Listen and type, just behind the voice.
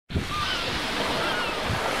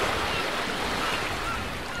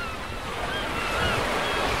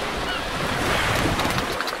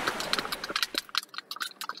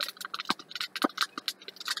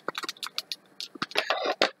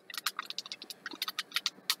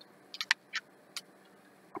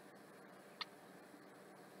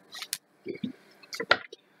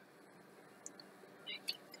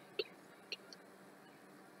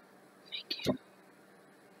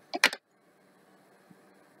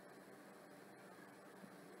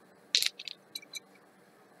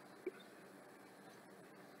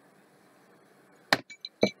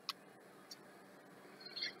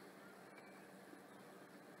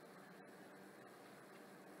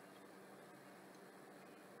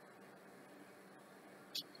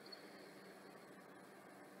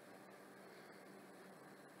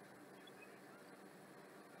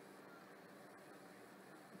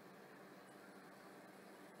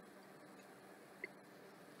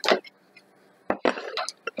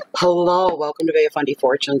Hello, welcome to Bay of Fundy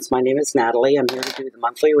Fortunes. My name is Natalie. I'm here to do the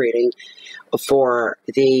monthly reading for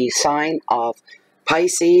the sign of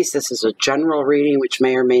Pisces. This is a general reading which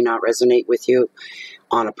may or may not resonate with you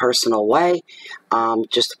on a personal way,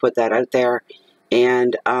 just to put that out there.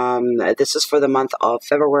 And this is for the month of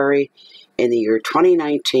February in the year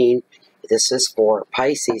 2019. This is for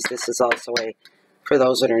Pisces. This is also for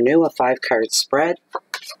those that are new, a 5-card spread.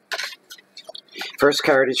 First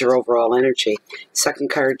card is your overall energy. Second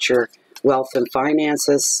card is your wealth and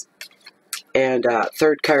finances. And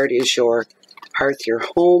third card is your hearth, your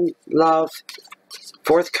home, love.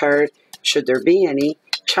 Fourth card, should there be any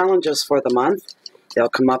challenges for the month, they'll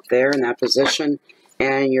come up there in that position.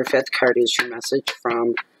 And your fifth card is your message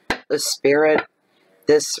from the Spirit.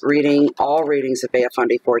 This reading, all readings of Bay of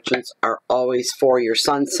Fundy Fortunes are always for your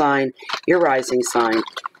sun sign, your rising sign,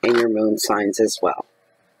 and your moon signs as well.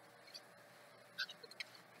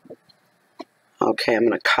 Okay, I'm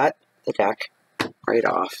going to cut the deck right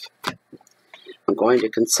off. I'm going to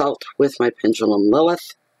consult with my pendulum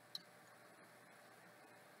Lilith.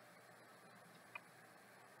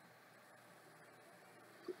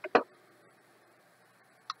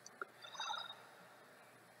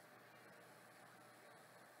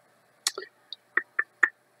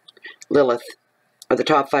 Lilith are the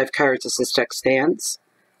top 5 cards as this deck stands.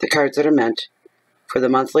 The cards that are meant for the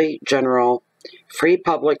monthly general free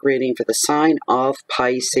public reading for the sign of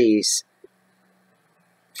Pisces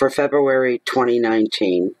for February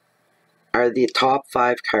 2019 are the top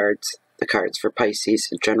 5 cards, the cards for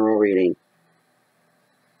Pisces general reading.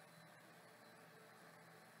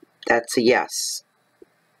 That's a yes.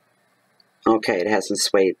 Okay, it hasn't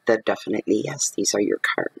swayed. That definitely yes, these are your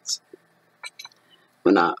cards.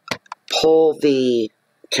 I'm going to pull the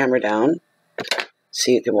camera down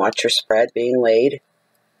so you can watch your spread being laid.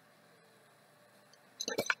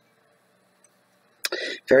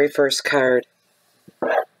 Very first card,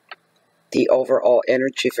 the overall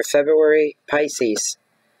energy for February, Pisces.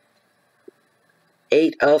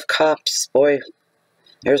 8 of Cups. Boy,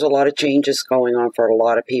 there's a lot of changes going on for a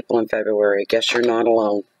lot of people in February. Guess you're not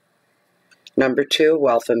alone. Number 2,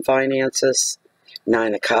 wealth and finances.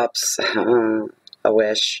 9 of Cups. A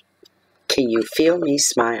wish. Can you feel me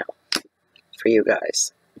smile? For you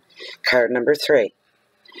guys. Card number 3.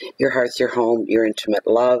 Your hearth, your home, your intimate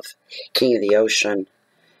love, King of the Ocean,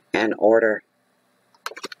 and order.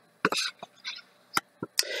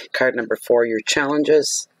 Card number 4, your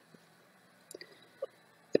challenges.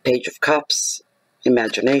 The Page of Cups,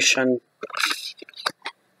 imagination.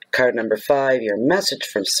 Card number 5, your message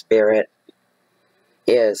from Spirit,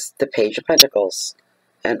 is the Page of Pentacles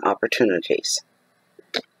and opportunities.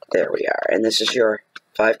 There we are. And this is your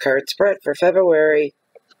 5-card spread for February.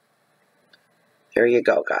 There you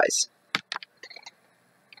go, guys.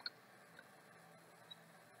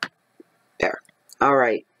 There. All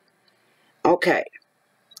right. Okay.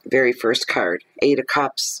 Very first card. 8 of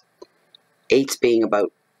Cups. 8's being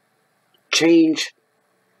about change.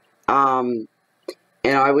 And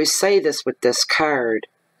I always say this with this card.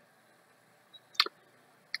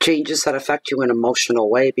 Changes that affect you in an emotional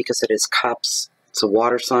way because it is Cups. It's a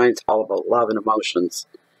water sign. It's all about love and emotions.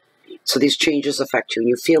 So these changes affect you and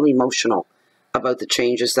you feel emotional about the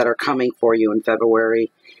changes that are coming for you in February.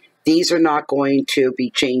 These are not going to be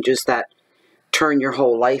changes that turn your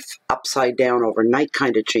whole life upside down overnight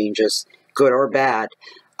kind of changes, good or bad,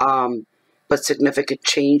 but significant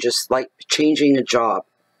changes like changing a job.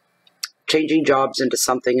 Changing jobs into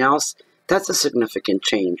something else, that's a significant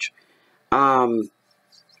change.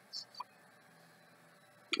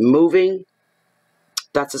 Moving,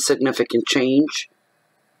 that's a significant change.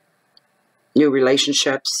 New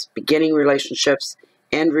relationships, beginning relationships,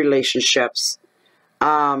 end relationships,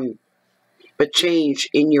 but change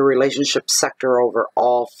in your relationship sector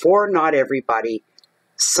overall for not everybody,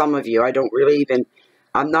 some of you.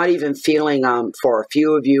 I'm not even feeling for a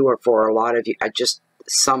few of you or for a lot of you,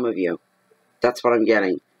 some of you. That's what I'm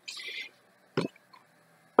getting.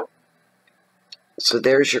 So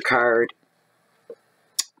there's your card.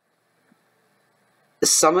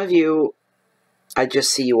 Some of you, I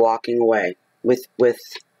just see you walking away with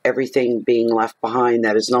everything being left behind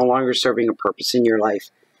that is no longer serving a purpose in your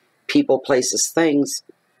life. People, places, things,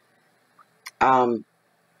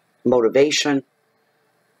 motivation.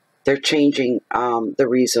 They're changing the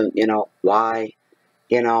reason, why,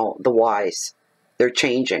 the whys. They're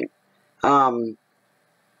changing. And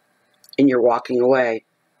you're walking away.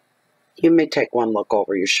 You may take one look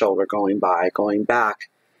over your shoulder going back,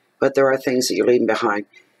 but there are things that you're leaving behind.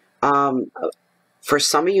 For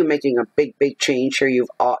some of you making a big change here,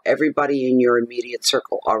 everybody in your immediate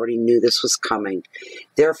circle already knew this was coming.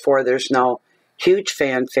 Therefore, there's no huge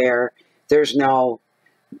fanfare. There's no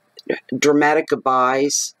dramatic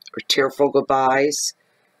goodbyes or tearful goodbyes.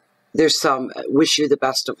 There's some wish you the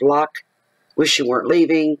best of luck, wish you weren't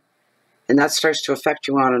leaving, and that starts to affect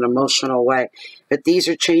you on an emotional way. But these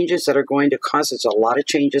are changes that are going to cause, there's a lot of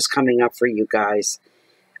changes coming up for you guys.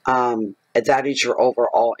 That is your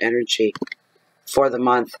overall energy for the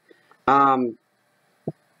month. The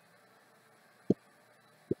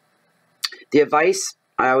advice,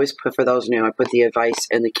 I always put, for those new, I put the advice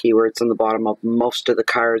and the keywords on the bottom of most of the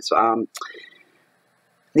cards.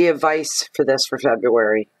 The advice for this for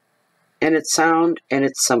February, and it's sound and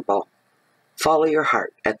it's simple. Follow your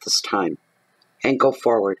heart at this time and go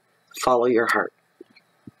forward. Follow your heart.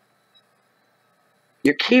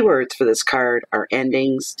 Your keywords for this card are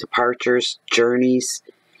endings, departures, journeys,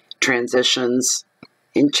 transitions,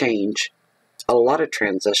 and change. A lot of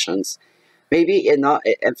transitions. Maybe, and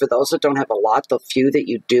for those that don't have a lot, the few that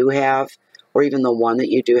you do have, or even the one that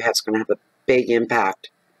you do have, is going to have a big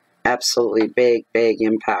impact. Absolutely big, big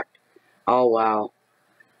impact. Oh, wow.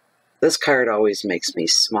 This card always makes me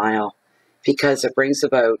smile because it brings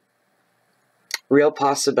about real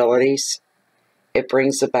possibilities. It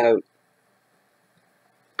brings about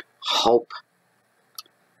hope,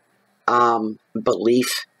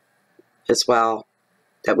 belief as well,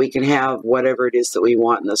 that we can have whatever it is that we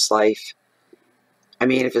want in this life. I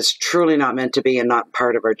mean, if it's truly not meant to be and not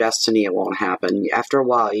part of our destiny, it won't happen. After a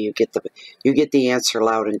while, you get the answer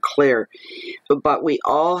loud and clear. But we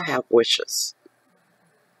all have wishes.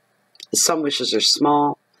 Some wishes are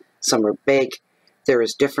small, some are big. They're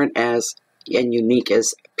as different as and unique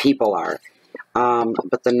as people are.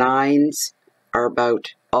 But the nines are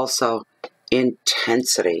about also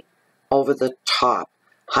intensity, over the top,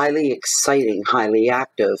 highly exciting, highly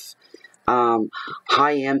active,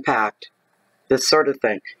 high impact. This sort of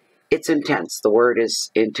thing. It's intense. The word is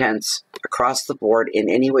intense across the board in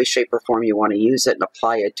any way, shape, or form you want to use it and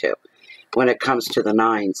apply it to when it comes to the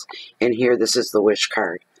nines. And here, this is the wish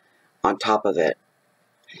card on top of it.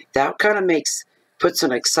 That kind of puts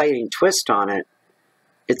an exciting twist on it.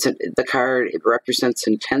 The card, it represents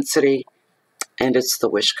intensity, and it's the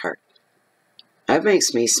wish card. That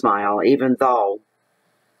makes me smile, even though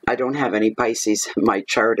I don't have any Pisces in my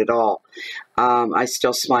chart at all. I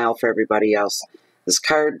still smile for everybody else. This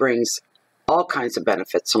card brings all kinds of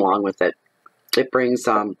benefits along with it. It brings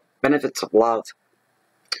benefits of love,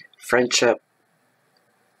 friendship,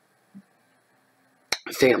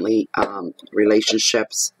 family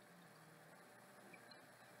relationships.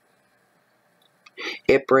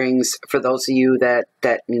 It brings, for those of you that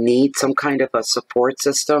need some kind of a support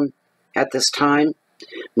system at this time,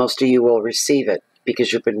 most of you will receive it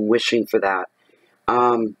because you've been wishing for that.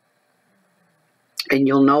 And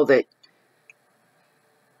you'll know that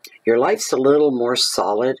your life's a little more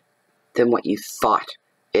solid than what you thought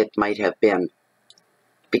it might have been,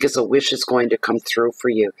 because a wish is going to come through for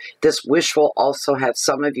you. This wish will also have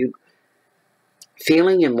some of you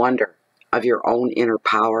feeling in wonder of your own inner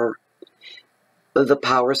power, the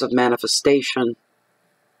powers of manifestation,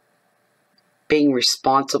 being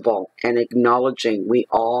responsible and acknowledging we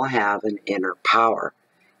all have an inner power.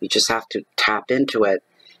 You just have to tap into it.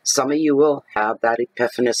 Some of you will have that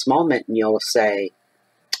epiphanous moment and you'll say,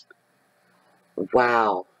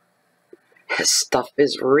 wow, this stuff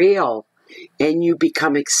is real. And you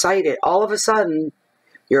become excited. All of a sudden,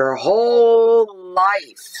 your whole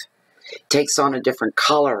life takes on a different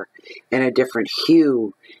color and a different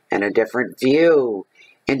hue and a different view.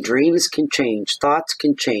 And dreams can change, thoughts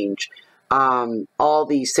can change, all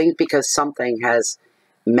these things because something has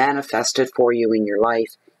manifested for you in your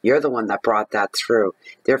life. You're the one that brought that through.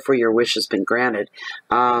 Therefore, your wish has been granted.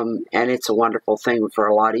 And it's a wonderful thing for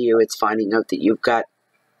a lot of you. It's finding out that you've got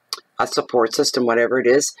a support system, whatever it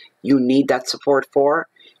is you need that support for.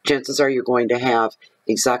 Chances are you're going to have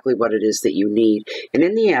exactly what it is that you need. And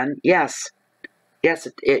in the end, yes,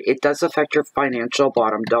 it does affect your financial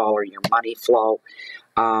bottom dollar, your money flow.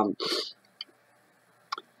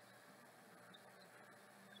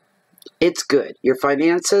 It's good. Your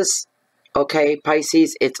finances, okay,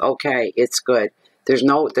 Pisces, it's okay. It's good. There's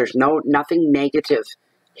nothing negative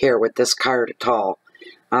here with this card at all.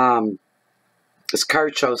 This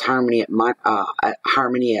card shows harmony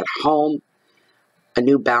at home, a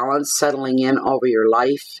new balance settling in over your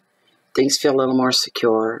life. Things feel a little more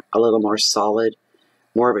secure, a little more solid,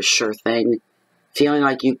 more of a sure thing. Feeling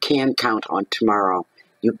like you can count on tomorrow.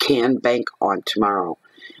 You can bank on tomorrow.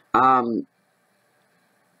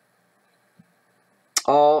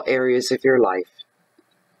 All areas of your life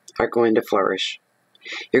are going to flourish.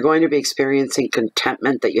 You're going to be experiencing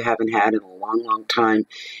contentment that you haven't had in a long, long time,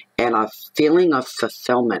 and a feeling of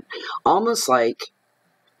fulfillment. Almost like,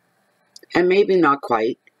 and maybe not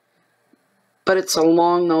quite, but it's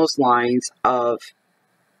along those lines of,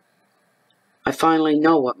 I finally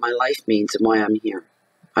know what my life means and why I'm here.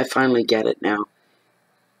 I finally get it now.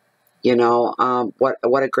 You know,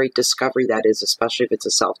 what a great discovery that is, especially if it's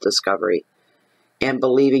a self-discovery. And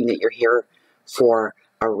believing that you're here for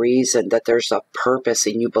a reason, that there's a purpose,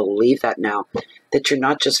 and you believe that now. That you're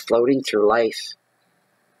not just floating through life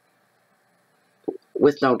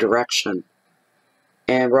with no direction.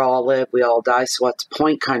 And we all live, we all die, so what's the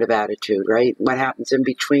point kind of attitude, right? What happens in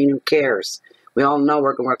between, who cares? We all know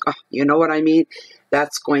we're going, oh, you know what I mean?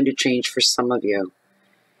 That's going to change for some of you.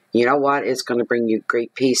 You know what? It's going to bring you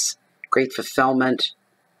great peace, great fulfillment.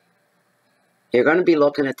 You're going to be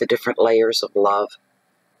looking at the different layers of love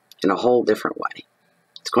in a whole different way.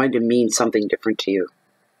 It's going to mean something different to you.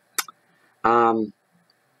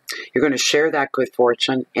 You're going to share that good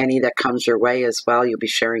fortune, any that comes your way as well. You'll be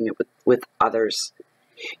sharing it with others.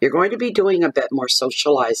 You're going to be doing a bit more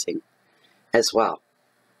socializing as well.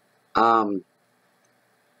 I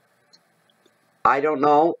don't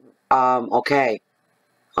know. Okay.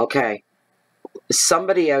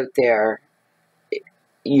 Somebody out there,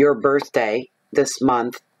 your birthday this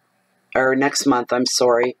month, or next month, I'm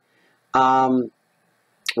sorry. Well,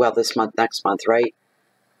 this month, next month, right?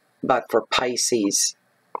 But for Pisces,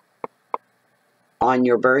 on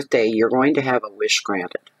your birthday, you're going to have a wish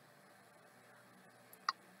granted.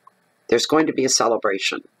 There's going to be a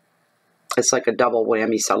celebration. It's like a double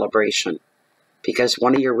whammy celebration, because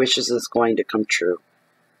one of your wishes is going to come true.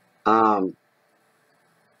 And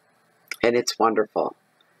it's wonderful.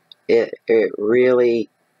 It really,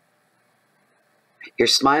 you're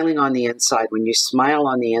smiling on the inside. When you smile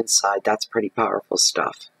on the inside, that's pretty powerful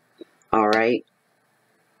stuff. All right?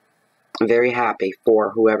 I'm very happy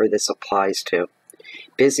for whoever this applies to.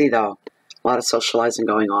 Busy, though. A lot of socializing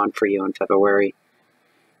going on for you in February.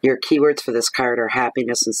 Your keywords for this card are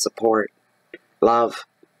happiness and support, love,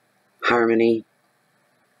 harmony,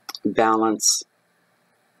 balance,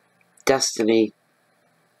 destiny,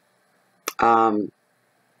 coming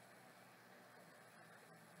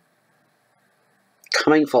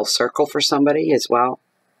full circle for somebody as well.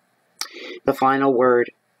 The final word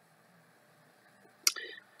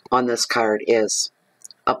on this card is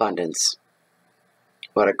abundance.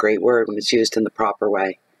 What a great word when it's used in the proper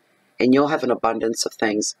way. And you'll have an abundance of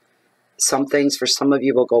things. Some things for some of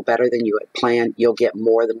you will go better than you had planned. You'll get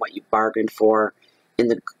more than what you bargained for in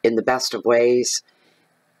the best of ways.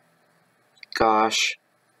 Gosh,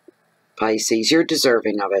 Pisces, you're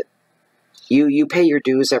deserving of it. You pay your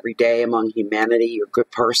dues every day among humanity. You're a good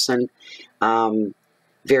person.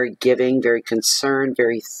 Very giving, very concerned,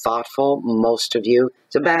 very thoughtful, most of you.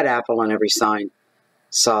 It's a bad apple on every sign.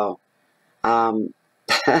 So,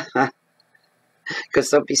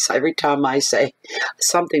 because every time I say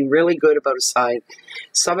something really good about a sign,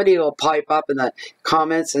 somebody will pipe up in the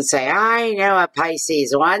comments and say, I know a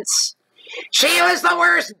Pisces once. She was the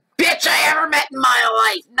worst bitch I ever met in my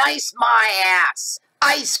life. Nice my ass.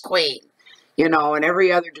 Ice queen. You know, and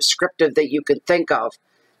every other descriptive that you could think of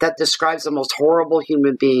that describes the most horrible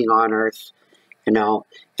human being on earth. You know,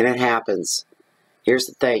 and it happens. Here's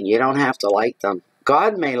the thing. You don't have to like them.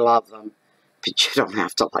 God may love them, but you don't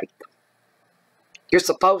have to like them. You're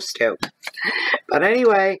supposed to. But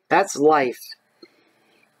anyway, that's life.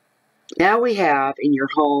 Now we have in your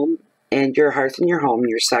home and your hearth and your home,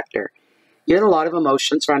 your sector, you had a lot of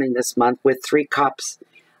emotions running this month with 3 cups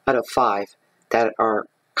out of 5 that are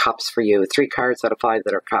cups for you. 3 cards out of 5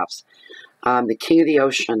 that are cups. The King of the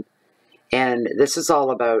Ocean. And this is all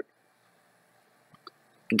about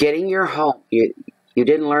getting your home. You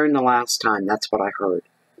didn't learn the last time. That's what I heard.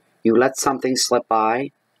 You let something slip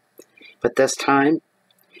by. But this time,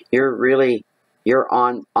 you're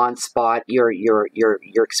on spot. You're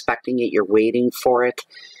expecting it. You're waiting for it.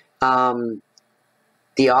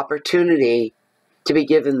 The opportunity to be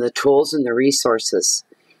given the tools and the resources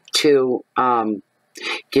to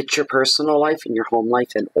get your personal life and your home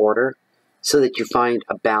life in order, so that you find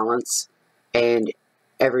a balance and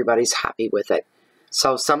everybody's happy with it.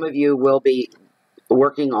 So some of you will be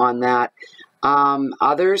working on that.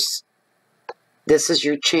 Others, this is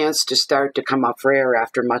your chance to start to come up for air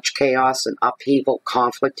after much chaos and upheaval,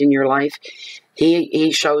 conflict in your life.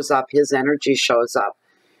 He shows up, his energy shows up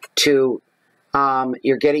to,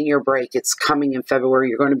 you're getting your break. It's coming in February.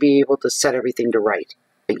 You're going to be able to set everything to right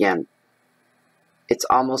again. It's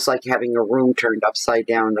almost like having a room turned upside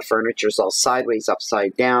down. The furniture's all sideways,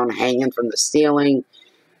 upside down, hanging from the ceiling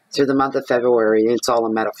through the month of February. It's all a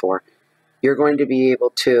metaphor. you're going to be able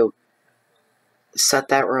to set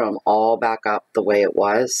that room all back up the way it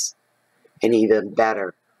was, and even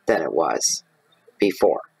better than it was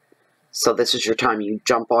before. So this is your time. You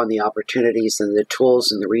jump on the opportunities and the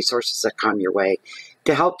tools and the resources that come your way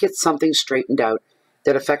to help get something straightened out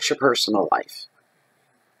that affects your personal life.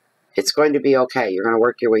 It's going to be okay. You're going to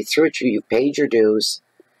work your way through it. You've paid your dues.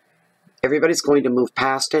 Everybody's going to move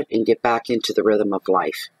past it and get back into the rhythm of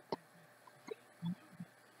life.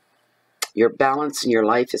 Your balance in your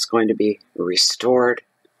life is going to be restored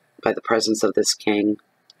by the presence of this king.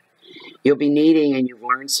 You'll be needing, and you've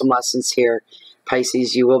learned some lessons here,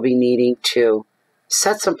 Pisces, you will be needing to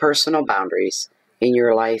set some personal boundaries in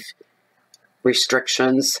your life.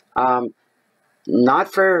 Restrictions,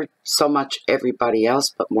 not for so much everybody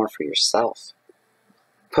else, but more for yourself.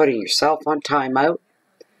 Putting yourself on timeout,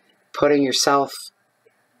 putting yourself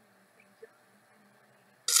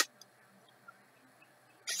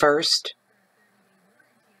first.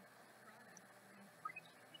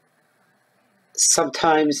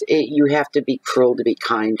 Sometimes you have to be cruel to be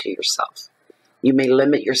kind to yourself. You may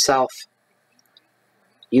limit yourself.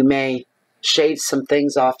 You may shave some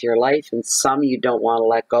things off your life, and some you don't want to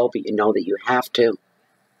let go, but you know that you have to.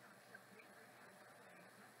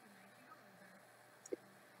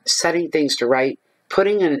 Setting things to right,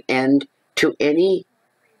 putting an end to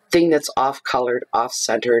anything that's off-colored,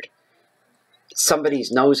 off-centered,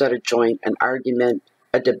 somebody's nose out of joint, an argument,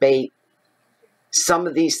 a debate. Some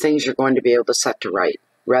of these things you're going to be able to set to right,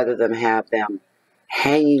 rather than have them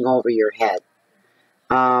hanging over your head.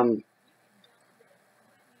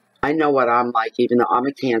 I know what I'm like, even though I'm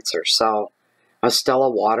a Cancer, so I'm still a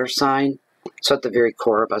water sign. So at the very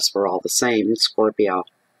core of us, we're all the same in Scorpio.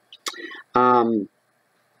 But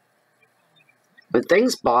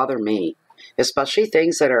things bother me, especially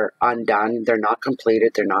things that are undone. They're not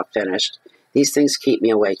completed. They're not finished. These things keep me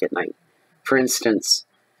awake at night. For instance,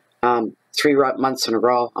 3 months in a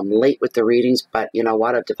row, I'm late with the readings, but you know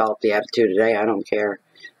what? I've developed the attitude today. I don't care.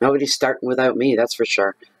 Nobody's starting without me, that's for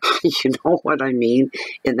sure. You know what I mean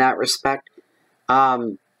in that respect?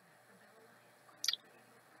 But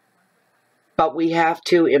we have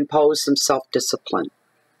to impose some self-discipline.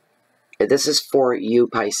 This is for you,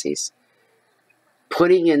 Pisces.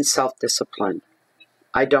 Putting in self-discipline.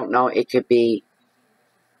 I don't know, it could be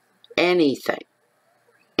anything.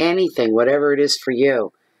 Anything, whatever it is for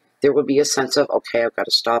you. There will be a sense of, okay, I've got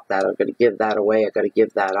to stop that. I've got to give that away. I've got to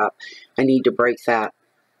give that up. I need to break that.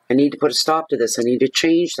 I need to put a stop to this. I need to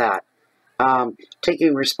change that.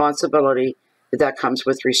 Taking responsibility, that comes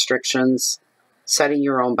with restrictions, setting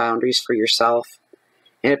your own boundaries for yourself.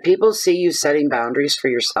 And if people see you setting boundaries for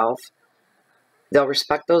yourself, they'll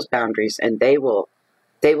respect those boundaries, and they will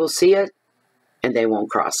see it, and they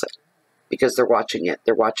won't cross it because they're watching it.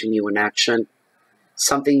 They're watching you in action.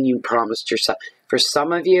 Something you promised yourself. For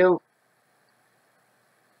some of you,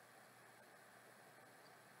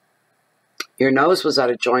 your nose was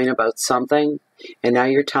out of joint about something, and now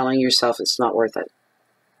you're telling yourself it's not worth it.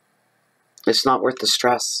 It's not worth the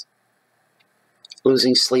stress.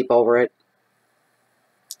 Losing sleep over it.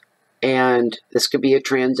 And this could be a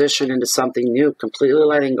transition into something new, completely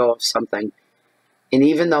letting go of something. And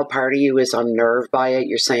even though part of you is unnerved by it,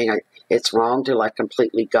 you're saying it's wrong to let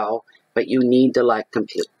completely go, but you need to let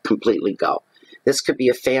completely go. This could be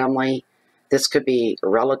a family. This could be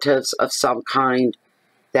relatives of some kind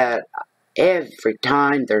that every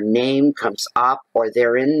time their name comes up or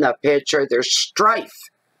they're in the picture, there's strife.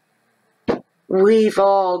 We've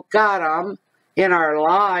all got them in our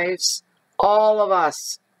lives, all of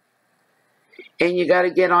us. And you got to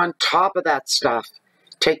get on top of that stuff.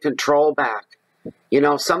 Take control back. You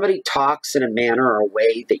know, if somebody talks in a manner or a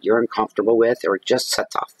way that you're uncomfortable with, or it just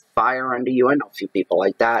sets a fire under you. I know a few people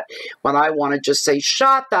like that. When I want to just say,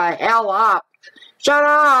 shut the hell up. Shut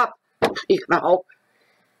up. You know,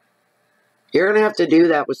 you're going to have to do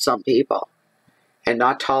that with some people and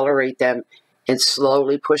not tolerate them and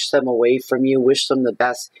slowly push them away from you. Wish them the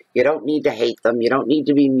best. You don't need to hate them. You don't need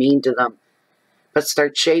to be mean to them. But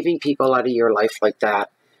start shaving people out of your life like that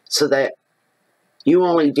so that you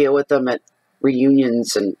only deal with them at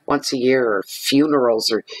reunions and once a year or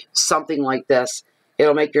funerals or something like this.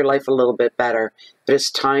 It'll make your life a little bit better. But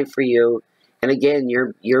it's time for you. And again,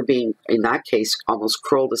 you're being, in that case, almost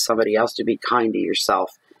cruel to somebody else, to be kind to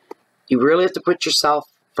yourself. You really have to put yourself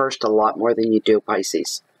first a lot more than you do,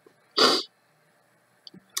 Pisces.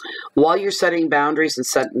 While you're setting boundaries and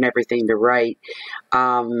setting everything to right,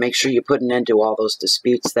 make sure you put an end to all those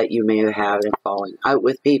disputes that you may have had and falling out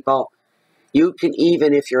with people. You can,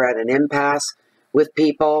 even if you're at an impasse with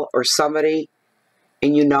people or somebody,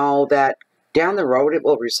 and you know that down the road it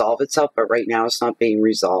will resolve itself, but right now it's not being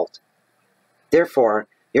resolved. Therefore,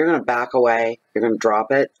 you're going to back away, you're going to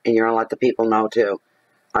drop it, and you're going to let the people know too.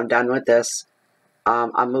 I'm done with this.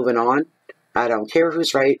 I'm moving on. I don't care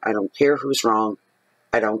who's right. I don't care who's wrong.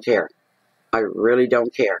 I don't care. I really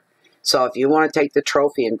don't care. So if you want to take the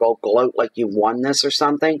trophy and go gloat like you won this or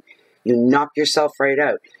something, you knock yourself right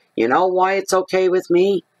out. You know why it's okay with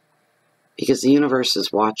me? Because the universe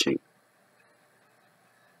is watching.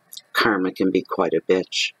 Karma can be quite a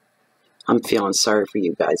bitch. I'm feeling sorry for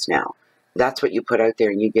you guys now. That's what you put out there,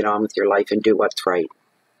 and you get on with your life and do what's right.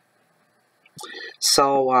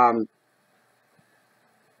 So,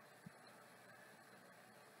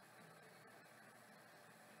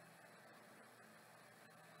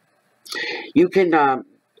 you can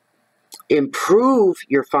improve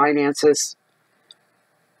your finances,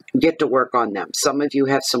 get to work on them. Some of you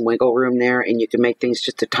have some wiggle room there, and you can make things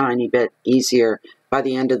just a tiny bit easier by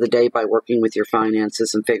the end of the day by working with your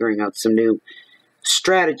finances and figuring out some new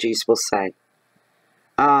strategies, we'll say.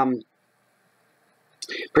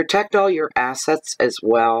 Protect all your assets as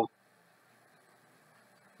well.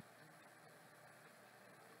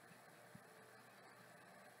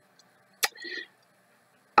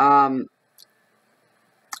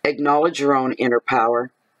 Acknowledge your own inner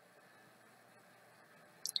power.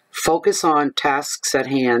 Focus on tasks at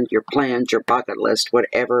hand, your plans, your bucket list,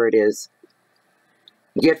 whatever it is.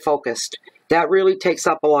 Get focused. That really takes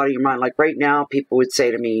up a lot of your mind. Like right now, people would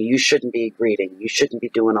say to me, you shouldn't be reading. You shouldn't be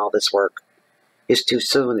doing all this work. It's too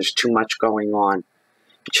soon. There's too much going on.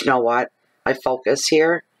 But you know what? I focus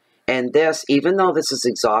here. And this, even though this is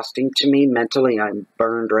exhausting to me, mentally I'm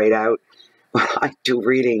burned right out when I do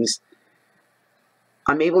readings.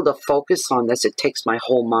 I'm able to focus on this. It takes my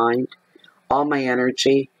whole mind, all my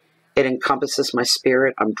energy. It encompasses my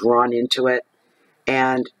spirit. I'm drawn into it.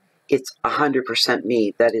 And it's 100%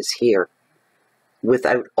 me that is here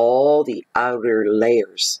without all the outer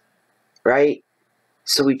layers, right?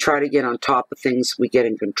 So we try to get on top of things. We get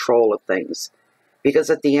in control of things. Because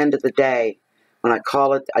at the end of the day, when I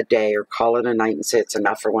call it a day or call it a night and say it's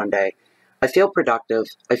enough for one day, I feel productive.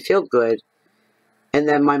 I feel good. And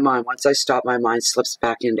then my mind, once I stop, my mind slips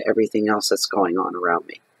back into everything else that's going on around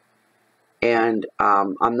me. And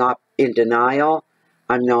I'm not in denial.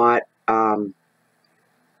 I'm not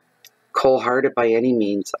cold-hearted by any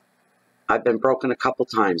means. I've been broken a couple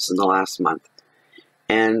times in the last month.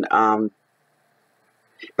 And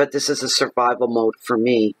but this is a survival mode for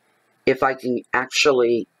me. If I can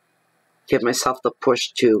actually give myself the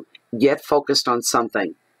push to get focused on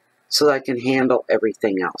something so that I can handle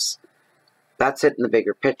everything else. That's it in the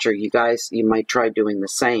bigger picture. You guys, you might try doing the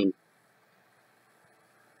same.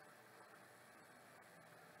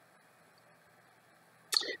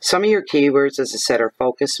 Some of your keywords, as I said, are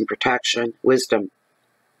focus and protection, wisdom,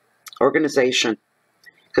 organization,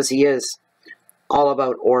 because he is all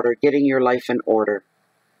about order, getting your life in order.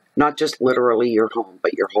 Not just literally your home,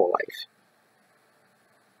 but your whole life.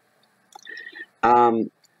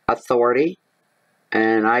 Authority,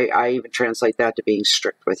 and I even translate that to being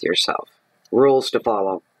strict with yourself. Rules to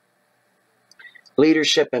follow.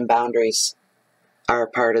 Leadership and boundaries are a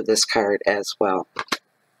part of this card as well.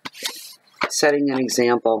 Setting an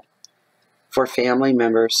example for family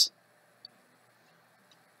members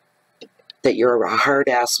that you're a hard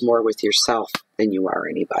ass more with yourself than you are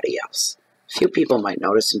anybody else. Few people might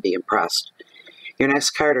notice and be impressed. Your next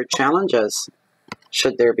card are challenges,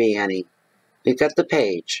 should there be any. You've got the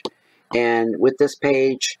page. And with this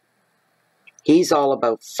page, he's all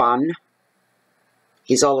about fun.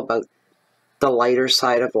 He's all about the lighter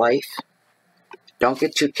side of life. Don't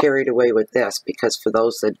get too carried away with this, because for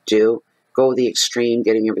those that do, go the extreme,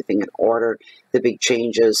 getting everything in order, the big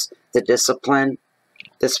changes, the discipline,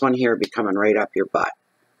 this one here will be coming right up your butt,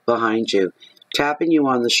 behind you, tapping you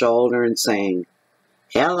on the shoulder and saying,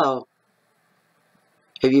 hello,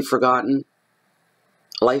 have you forgotten?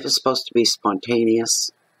 Life is supposed to be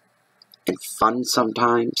spontaneous and fun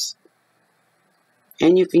sometimes.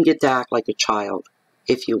 And you can get to act like a child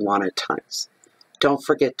if you want at times. Don't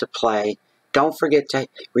forget to play. Don't forget to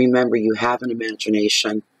remember you have an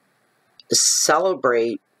imagination.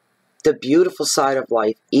 Celebrate the beautiful side of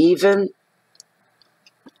life, even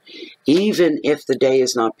if the day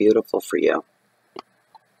is not beautiful for you.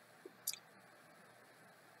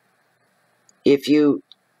 If you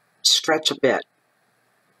stretch a bit,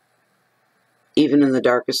 even in the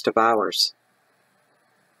darkest of hours,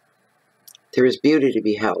 there is beauty to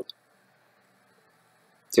be held.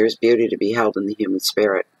 There is beauty to be held in the human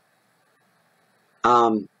spirit.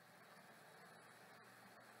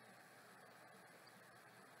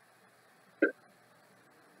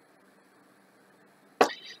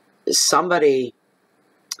 Somebody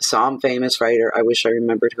Some famous writer, I wish I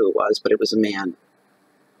remembered who it was, but it was a man.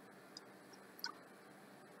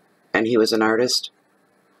 And he was an artist.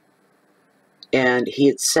 And he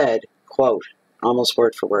had said, quote, almost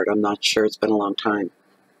word for word, I'm not sure, it's been a long time.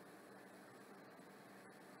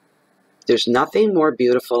 There's nothing more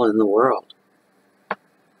beautiful in the world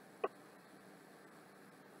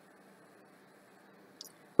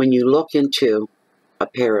when you look into a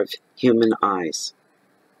pair of human eyes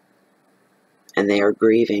and they are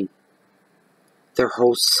grieving. Their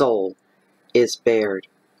whole soul is bared.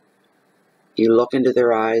 You look into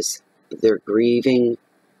their eyes, they're grieving,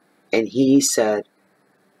 and he said,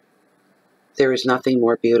 there is nothing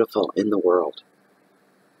more beautiful in the world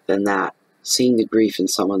than that. Seeing the grief in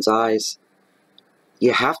someone's eyes.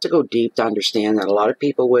 You have to go deep to understand that. A lot of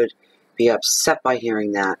people would be upset by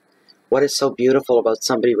hearing that. What is so beautiful about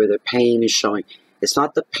somebody where their pain is showing? It's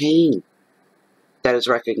not the pain that is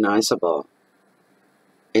recognizable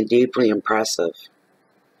and deeply impressive.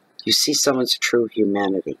 You see someone's true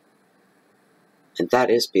humanity. And that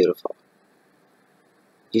is beautiful.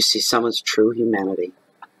 You see someone's true humanity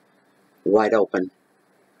wide open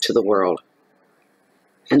to the world.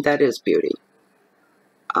 And that is beauty.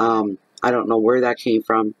 I don't know where that came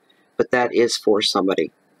from, but that is for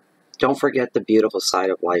somebody. Don't forget the beautiful side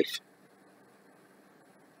of life.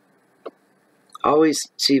 Always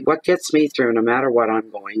see what gets me through, no matter what I'm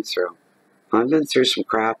going through. I've been through some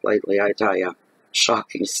crap lately, I tell you.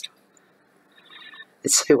 Shocking stuff.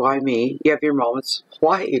 And say, why me? You have your moments.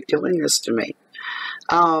 Why are you doing this to me?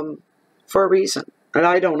 For a reason. And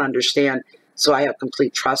I don't understand, so I have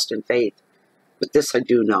complete trust and faith. But this I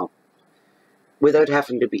do know, without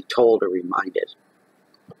having to be told or reminded.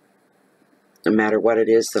 No matter what it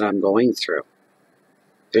is that I'm going through,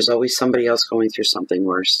 there's always somebody else going through something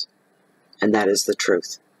worse. And that is the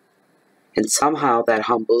truth. And somehow that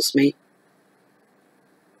humbles me.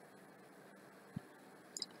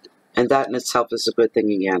 And that in itself is a good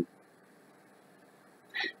thing again.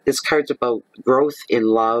 This card's about growth in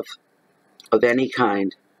love of any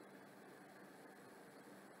kind.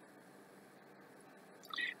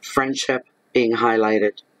 Friendship being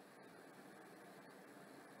highlighted.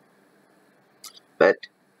 But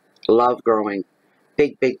love growing.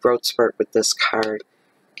 Big, big growth spurt with this card.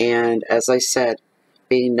 And as I said,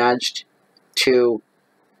 being nudged to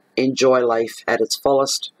enjoy life at its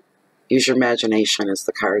fullest. Use your imagination, as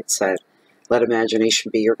the card said. Let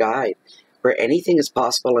imagination be your guide. Where anything is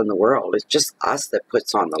possible in the world. It's just us that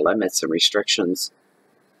puts on the limits and restrictions.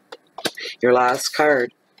 Your last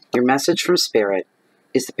card, your message from Spirit,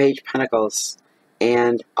 is the Page of Pentacles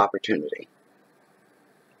and opportunity.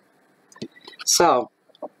 So,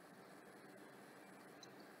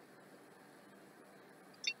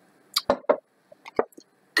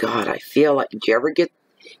 God, I feel like, do you ever get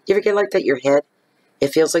like that in your head? It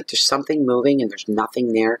feels like there's something moving and there's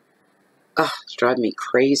nothing there. Ugh, it's driving me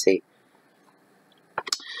crazy.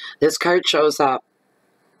 This card shows up,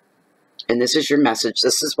 and this is your message.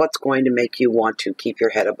 This is what's going to make you want to keep your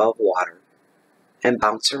head above water and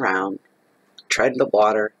bounce around, tread the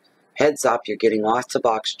water, heads up. You're getting lots of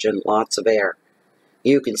oxygen, lots of air.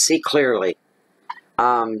 You can see clearly.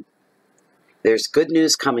 There's good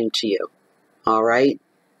news coming to you, all right?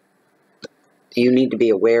 You need to be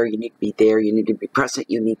aware, you need to be there, you need to be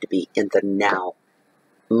present, you need to be in the now.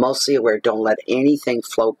 Mostly aware, don't let anything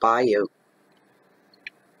float by you.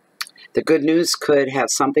 The good news could have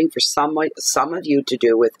something for some of you to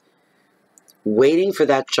do with waiting for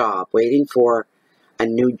that job, waiting for a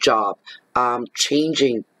new job,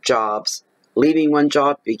 changing jobs, leaving one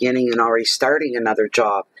job, beginning and already starting another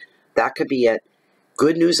job. That could be it.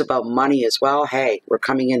 Good news about money as well. Hey, we're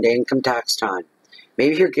coming into income tax time.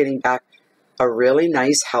 Maybe you're getting back a really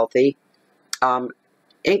nice, healthy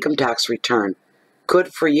income tax return.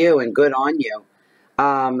 Good for you and good on you.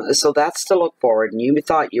 So that's to look forward. And you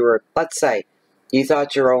thought you were, let's say, you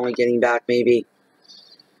thought you were only getting back maybe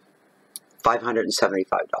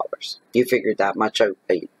 $575. You figured that much out,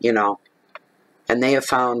 you know. And they have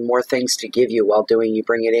found more things to give you while doing, you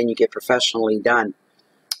bring it in, you get professionally done,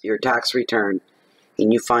 your tax return.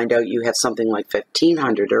 And you find out you have something like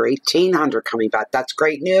 $1,500 or $1,800 coming back. That's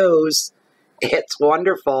great news. It's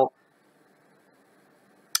wonderful.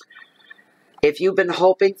 If you've been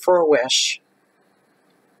hoping for a wish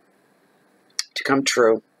to come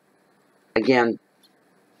true, again,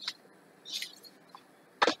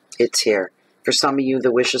 it's here. For some of you,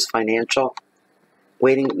 the wish is financial.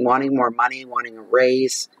 Wanting more money, wanting a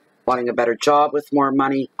raise, wanting a better job with more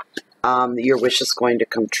money. Your wish is going to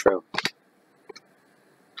come true.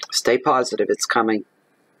 Stay positive, it's coming.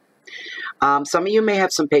 Some of you may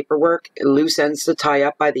have some paperwork, loose ends to tie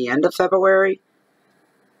up by the end of February.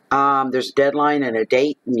 There's a deadline and a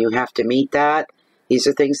date, and you have to meet that. These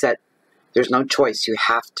are things that there's no choice. You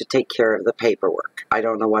have to take care of the paperwork. I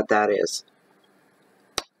don't know what that is.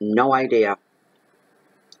 No idea.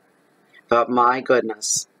 But my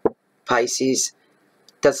goodness, Pisces,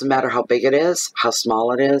 doesn't matter how big it is, how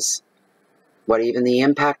small it is, what even the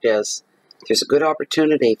impact is, there's a good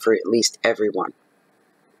opportunity for at least everyone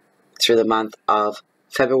through the month of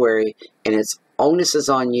February, and its onus is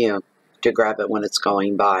on you to grab it when it's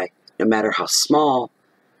going by. No matter how small,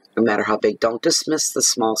 no matter how big, don't dismiss the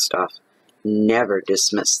small stuff. Never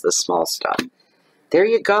dismiss the small stuff. There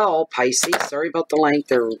you go, Pisces. Sorry about the length.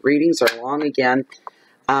 The readings are long again.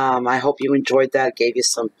 I hope you enjoyed that, gave you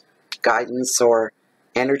some guidance or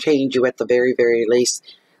entertained you at the very, very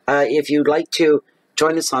least. If you'd like to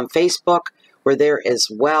join us on Facebook, we're there as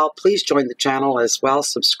well. Please join the channel as well.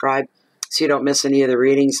 Subscribe so you don't miss any of the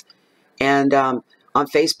readings. And on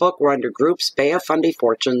Facebook, we're under groups, Bay of Fundy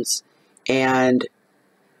Fortunes. And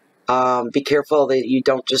be careful that you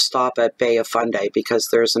don't just stop at Bay of Funday, because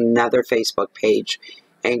there's another Facebook page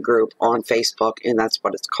and group on Facebook, and that's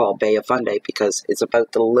what it's called, Bay of Funday, because it's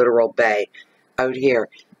about the literal bay out here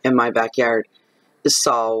in my backyard.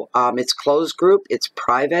 So it's closed group, it's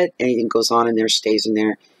private, anything goes on in there stays in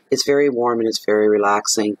there. It's very warm and it's very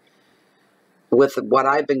relaxing. With what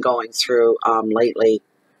I've been going through lately,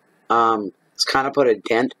 it's kind of put a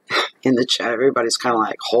dent in the chat. Everybody's kind of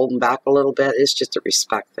like holding back a little bit. It's just a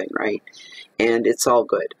respect thing, right? And it's all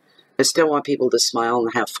good. I still want people to smile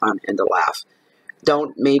and have fun and to laugh.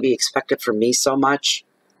 Don't maybe expect it from me so much.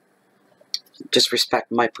 Just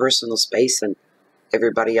respect my personal space, and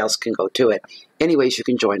everybody else can go to it. Anyways, you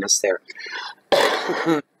can join us there.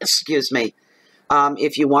 Excuse me.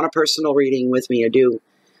 If you want a personal reading with me, I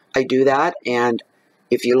do that. And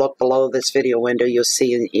if you look below this video window, you'll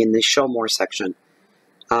see in the Show More section.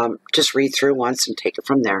 Just read through once and take it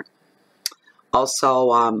from there.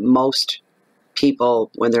 Also, most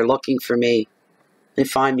people, when they're looking for me, they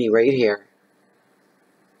find me right here.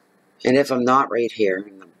 And if I'm not right here,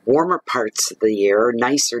 in the warmer parts of the year,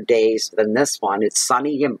 nicer days than this one, it's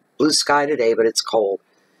sunny and blue sky today, but it's cold.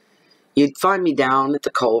 You'd find me down at the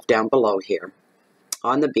cove down below here,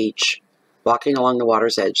 on the beach, walking along the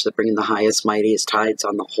water's edge that bring the highest, mightiest tides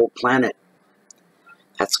on the whole planet.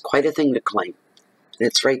 That's quite a thing to claim. And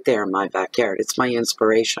it's right there in my backyard. It's my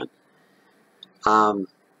inspiration. No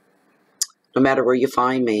matter where you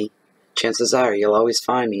find me, chances are you'll always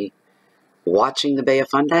find me watching the Bay of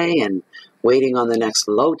Fundy and waiting on the next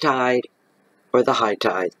low tide or the high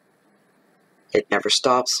tide. It never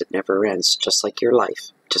stops, it never ends, just like your life,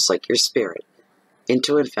 just like your spirit,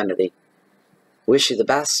 into infinity. Wish you the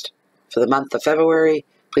best for the month of February.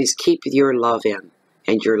 Please keep your love in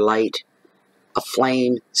and your light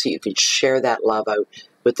aflame so you can share that love out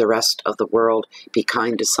with the rest of the world. Be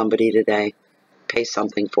kind to somebody today. Pay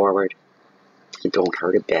something forward. And don't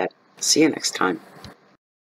hurt a bit. See you next time.